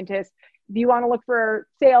data scientists. If you want to look for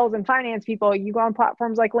sales and finance people, you go on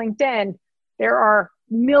platforms like LinkedIn. There are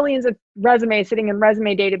millions of resumes sitting in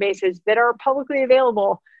resume databases that are publicly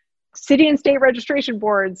available. City and state registration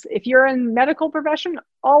boards. If you're in medical profession,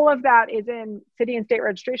 all of that is in city and state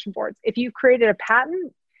registration boards. If you've created a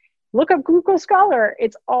patent, look up Google Scholar.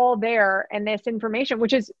 It's all there. And this information,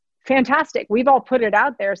 which is fantastic. We've all put it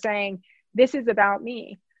out there saying, this is about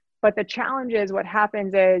me. But the challenge is, what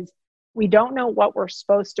happens is we don't know what we're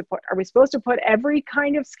supposed to put. Are we supposed to put every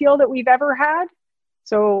kind of skill that we've ever had?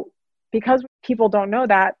 So because people don't know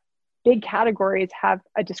that, big categories have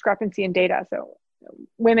a discrepancy in data. So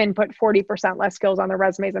women put 40% less skills on their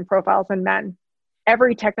resumes and profiles than men.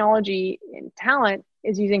 Every technology in talent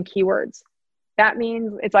is using keywords. That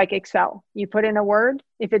means it's like Excel. You put in a word,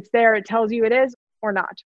 if it's there, it tells you it is or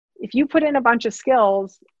not. If you put in a bunch of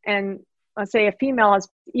skills, and let's say a female is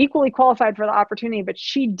equally qualified for the opportunity, but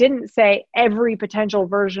she didn't say every potential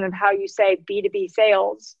version of how you say B2B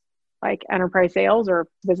sales, like enterprise sales or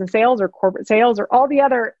business sales or corporate sales or all the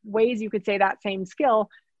other ways you could say that same skill,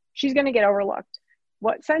 she's going to get overlooked.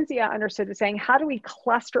 What Sensia understood was saying, how do we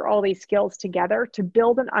cluster all these skills together to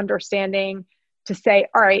build an understanding to say,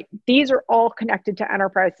 all right, these are all connected to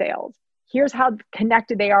enterprise sales. Here's how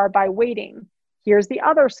connected they are by weighting. Here's the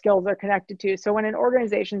other skills they're connected to. So when an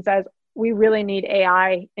organization says, we really need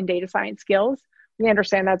AI and data science skills, We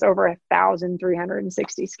understand that's over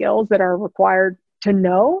 1,360 skills that are required to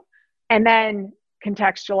know, and then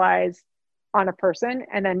contextualize on a person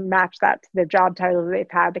and then match that to the job titles they've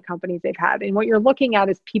had, the companies they've had. And what you're looking at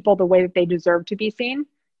is people the way that they deserve to be seen.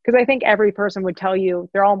 Because I think every person would tell you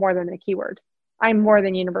they're all more than a keyword. I'm more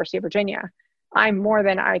than University of Virginia. I'm more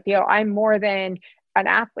than IPO. I'm more than an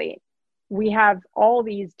athlete. We have all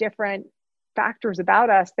these different factors about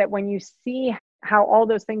us that when you see how all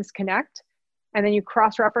those things connect, and then you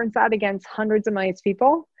cross-reference that against hundreds of millions of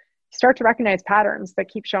people, you start to recognize patterns that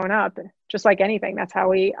keep showing up. Just like anything, that's how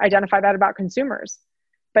we identify that about consumers.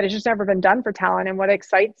 But it's just never been done for talent. And what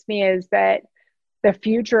excites me is that the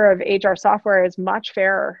future of HR software is much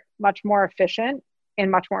fairer, much more efficient, and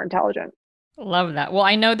much more intelligent. Love that. Well,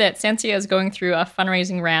 I know that Sensia is going through a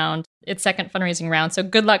fundraising round, its second fundraising round. So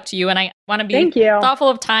good luck to you. And I want to be thoughtful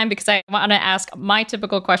of time because I want to ask my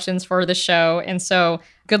typical questions for the show. And so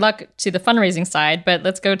good luck to the fundraising side. But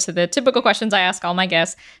let's go to the typical questions I ask all my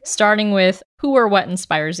guests, starting with who or what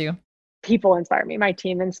inspires you? People inspire me. My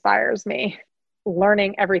team inspires me.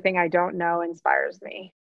 Learning everything I don't know inspires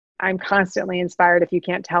me. I'm constantly inspired. If you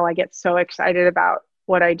can't tell, I get so excited about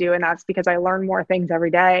what I do. And that's because I learn more things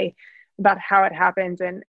every day about how it happens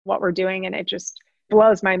and what we're doing. And it just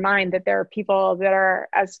blows my mind that there are people that are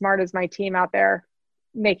as smart as my team out there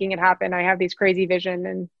making it happen. I have these crazy vision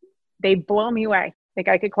and they blow me away. Like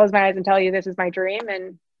I could close my eyes and tell you this is my dream.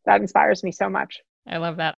 And that inspires me so much. I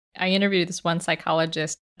love that. I interviewed this one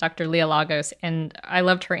psychologist, Dr. Leah Lagos, and I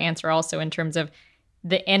loved her answer also in terms of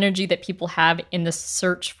the energy that people have in the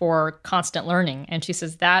search for constant learning. And she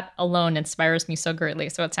says that alone inspires me so greatly.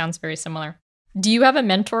 So it sounds very similar. Do you have a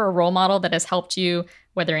mentor or role model that has helped you,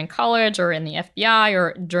 whether in college or in the FBI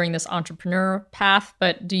or during this entrepreneur path?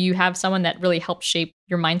 But do you have someone that really helped shape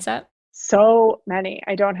your mindset? So many.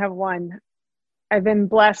 I don't have one. I've been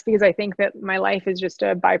blessed because I think that my life is just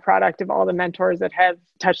a byproduct of all the mentors that have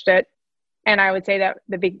touched it. And I would say that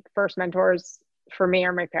the big first mentors for me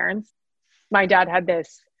are my parents. My dad had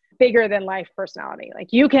this bigger than life personality.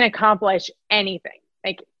 Like you can accomplish anything.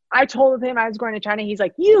 Like I told him I was going to China. He's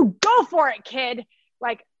like, you go for it, kid.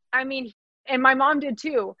 Like, I mean, and my mom did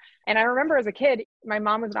too. And I remember as a kid, my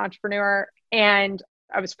mom was an entrepreneur and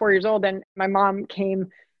I was 4 years old and my mom came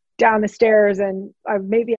down the stairs and I was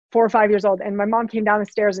maybe 4 or 5 years old. And my mom came down the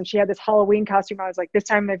stairs and she had this Halloween costume. I was like, this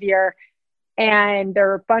time of year. And there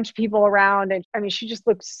were a bunch of people around. And I mean, she just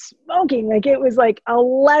looked smoking. Like it was like a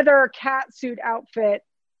leather catsuit outfit.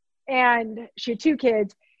 And she had 2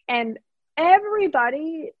 kids and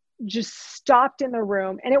everybody just stopped in the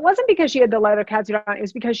room. And it wasn't because she had the leather catsuit on. It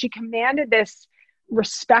was because she commanded this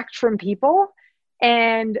respect from people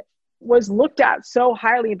and was looked at so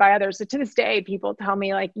highly by others. So to this day, people tell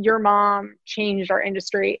me like, your mom changed our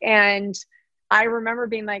industry. And I remember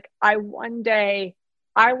being like, one day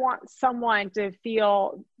I want someone to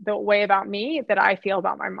feel the way about me that I feel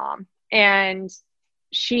about my mom. And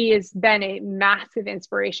she has been a massive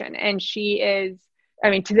inspiration. And she is, I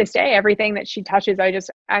mean, to this day, everything that she touches,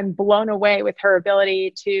 I'm blown away with her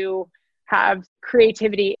ability to have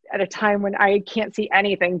creativity at a time when I can't see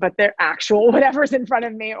anything but the actual whatever's in front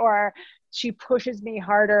of me. Or she pushes me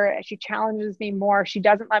harder. She challenges me more. She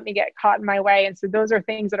doesn't let me get caught in my way. And so those are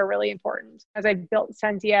things that are really important. As I've built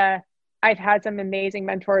Sensia, I've had some amazing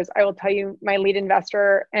mentors. I will tell you, my lead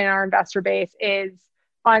investor and our investor base is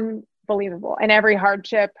unbelievable. And every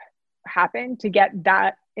hardship happened to get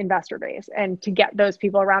that investor base and to get those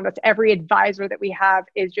people around us. Every advisor that we have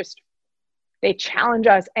is just, they challenge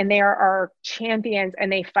us and they are our champions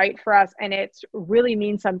and they fight for us. And it really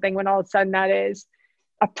means something when all of a sudden that is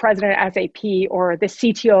a president at SAP or the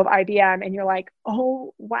CTO of IBM. And you're like,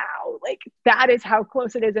 oh, wow, like that is how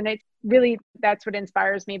close it is. And it's really, that's what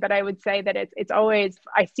inspires me. But I would say that it's always,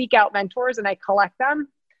 I seek out mentors and I collect them.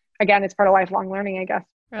 Again, it's part of lifelong learning, I guess.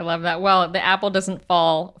 I love that. Well, the apple doesn't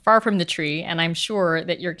fall far from the tree, and I'm sure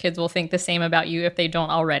that your kids will think the same about you if they don't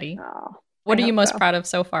already. Oh, what are you most proud of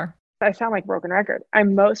so far? I sound like a broken record.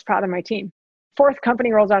 I'm most proud of my team. 4th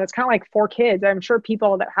company rolls out. It's kind of like 4 kids. I'm sure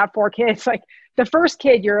people that have 4 kids, like the first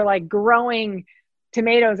kid, you're like growing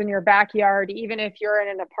tomatoes in your backyard. Even if you're in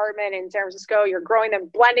an apartment in San Francisco, you're growing them,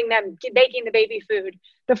 blending them, baking the baby food.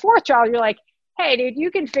 The 4th child, you're like, hey, dude, you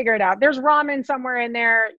can figure it out. There's ramen somewhere in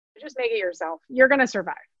there. Just make it yourself. You're going to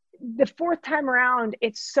survive. The 4th time around,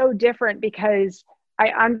 it's so different because I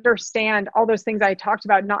understand all those things I talked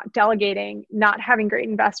about, not delegating, not having great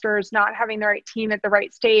investors, not having the right team at the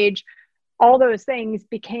right stage. All those things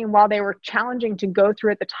became, while they were challenging to go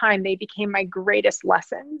through at the time, they became my greatest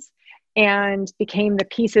lessons and became the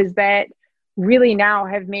pieces that really now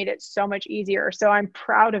have made it so much easier. So I'm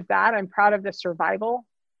proud of that. I'm proud of the survival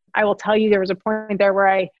I will tell you, there was a point there where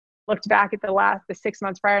I looked back at the 6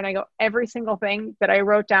 months prior and I go, every single thing that I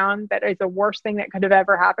wrote down that is the worst thing that could have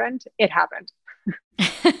ever happened, it happened.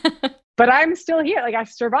 But I'm still here. Like, I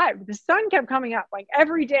survived. The sun kept coming up. Like,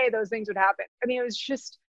 every day those things would happen. I mean, it was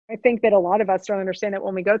just, I think that a lot of us don't understand that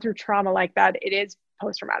when we go through trauma like that, it is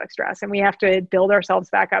post-traumatic stress, and we have to build ourselves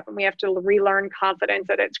back up, and we have to relearn confidence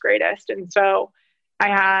at its greatest. And so I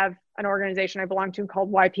have an organization I belong to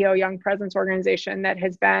called YPO, Young Presence Organization, that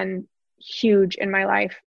has been huge in my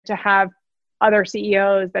life, to have other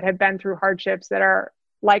CEOs that have been through hardships that are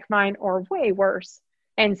like mine or way worse,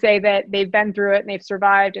 and say that they've been through it and they've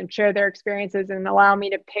survived, and share their experiences and allow me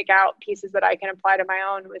to pick out pieces that I can apply to my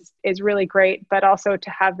own is really great. But also to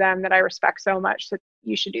have them that I respect so much that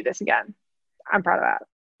you should do this again. I'm proud of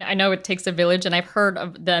that. I know it takes a village, and I've heard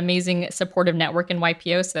of the amazing supportive network in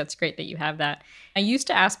YPO, so that's great that you have that. I used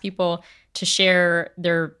to ask people to share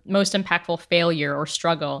their most impactful failure or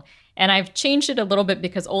struggle, and I've changed it a little bit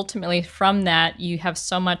because ultimately from that, you have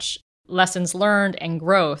so much lessons learned and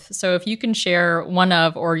growth. So if you can share one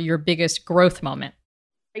of or your biggest growth moment.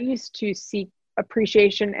 I used to seek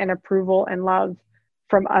appreciation and approval and love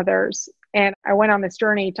from others. And I went on this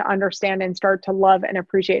journey to understand and start to love and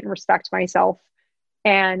appreciate and respect myself.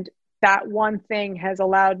 And that one thing has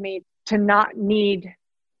allowed me to not need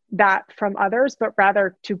that from others, but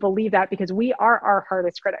rather to believe that, because we are our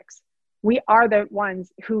hardest critics. We are the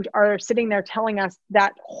ones who are sitting there telling us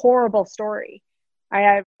that horrible story. I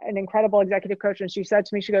have an incredible executive coach, and she said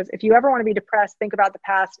to me, she goes, if you ever want to be depressed, think about the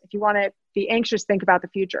past. If you want to be anxious, think about the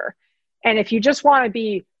future. And if you just want to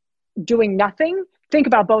be doing nothing, think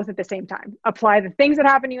about both at the same time. Apply the things that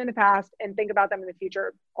happened to you in the past and think about them in the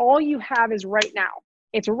future. All you have is right now.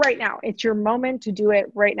 It's right now. It's your moment to do it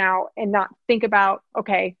right now, and not think about,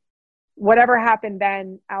 okay, whatever happened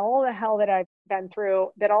then, all the hell that I've been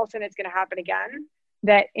through, that all of a sudden it's going to happen again.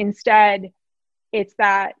 That instead it's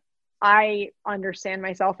that I understand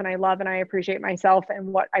myself and I love and I appreciate myself and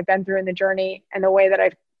what I've been through in the journey and the way that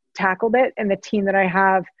I've tackled it and the team that I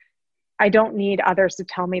have. I don't need others to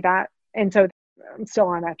tell me that. And so I'm still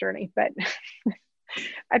on that journey, but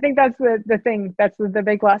I think that's the thing. That's the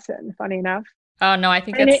big lesson, funny enough. Oh, no, I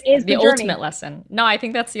think that's the ultimate lesson. No, I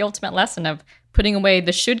think that's the ultimate lesson of putting away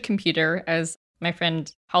the should computer, as my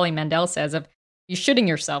friend Holly Mandel says, of you shoulding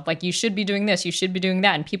yourself. Like, you should be doing this, you should be doing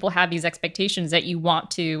that. And people have these expectations that you want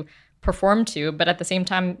to perform to, but at the same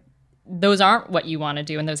time, those aren't what you want to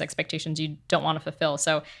do, and those expectations you don't want to fulfill.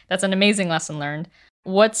 So that's an amazing lesson learned.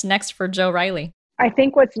 What's next for Jo Reilly? I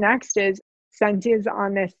think what's next is Sentia's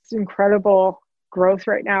on this incredible growth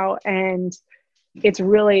right now, and it's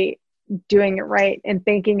really doing it right and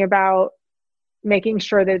thinking about making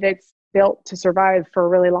sure that it's built to survive for a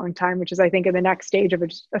really long time, which is, I think, in the next stage of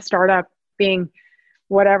a startup being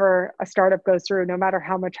whatever a startup goes through, no matter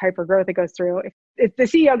how much hyper growth it goes through. If the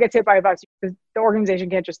CEO gets hit by a bus, the organization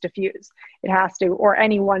can't just diffuse. It has to, or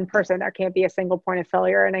any one person, there can't be a single point of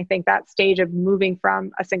failure. And I think that stage of moving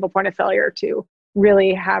from a single point of failure to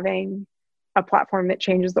really having a platform that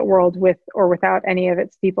changes the world with or without any of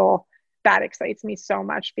its people, that excites me so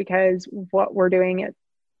much, because what we're doing,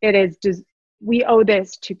 it is just, we owe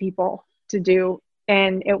this to people to do,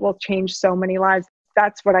 and it will change so many lives.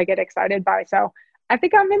 That's what I get excited by. So I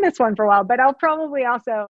think I'm in this one for a while, but I'll probably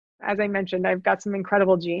also, as I mentioned, I've got some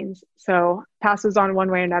incredible genes. So passes on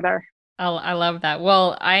one way or another. Oh, I love that.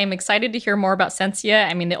 Well, I'm excited to hear more about Sensia.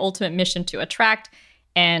 I mean, the ultimate mission to attract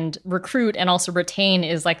and recruit and also retain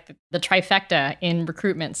is like the trifecta in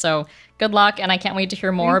recruitment. So good luck, and I can't wait to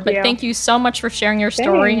hear more. Thank you so much for sharing your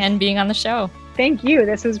story and being on the show. Thank you.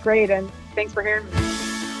 This was great, and thanks for hearing me.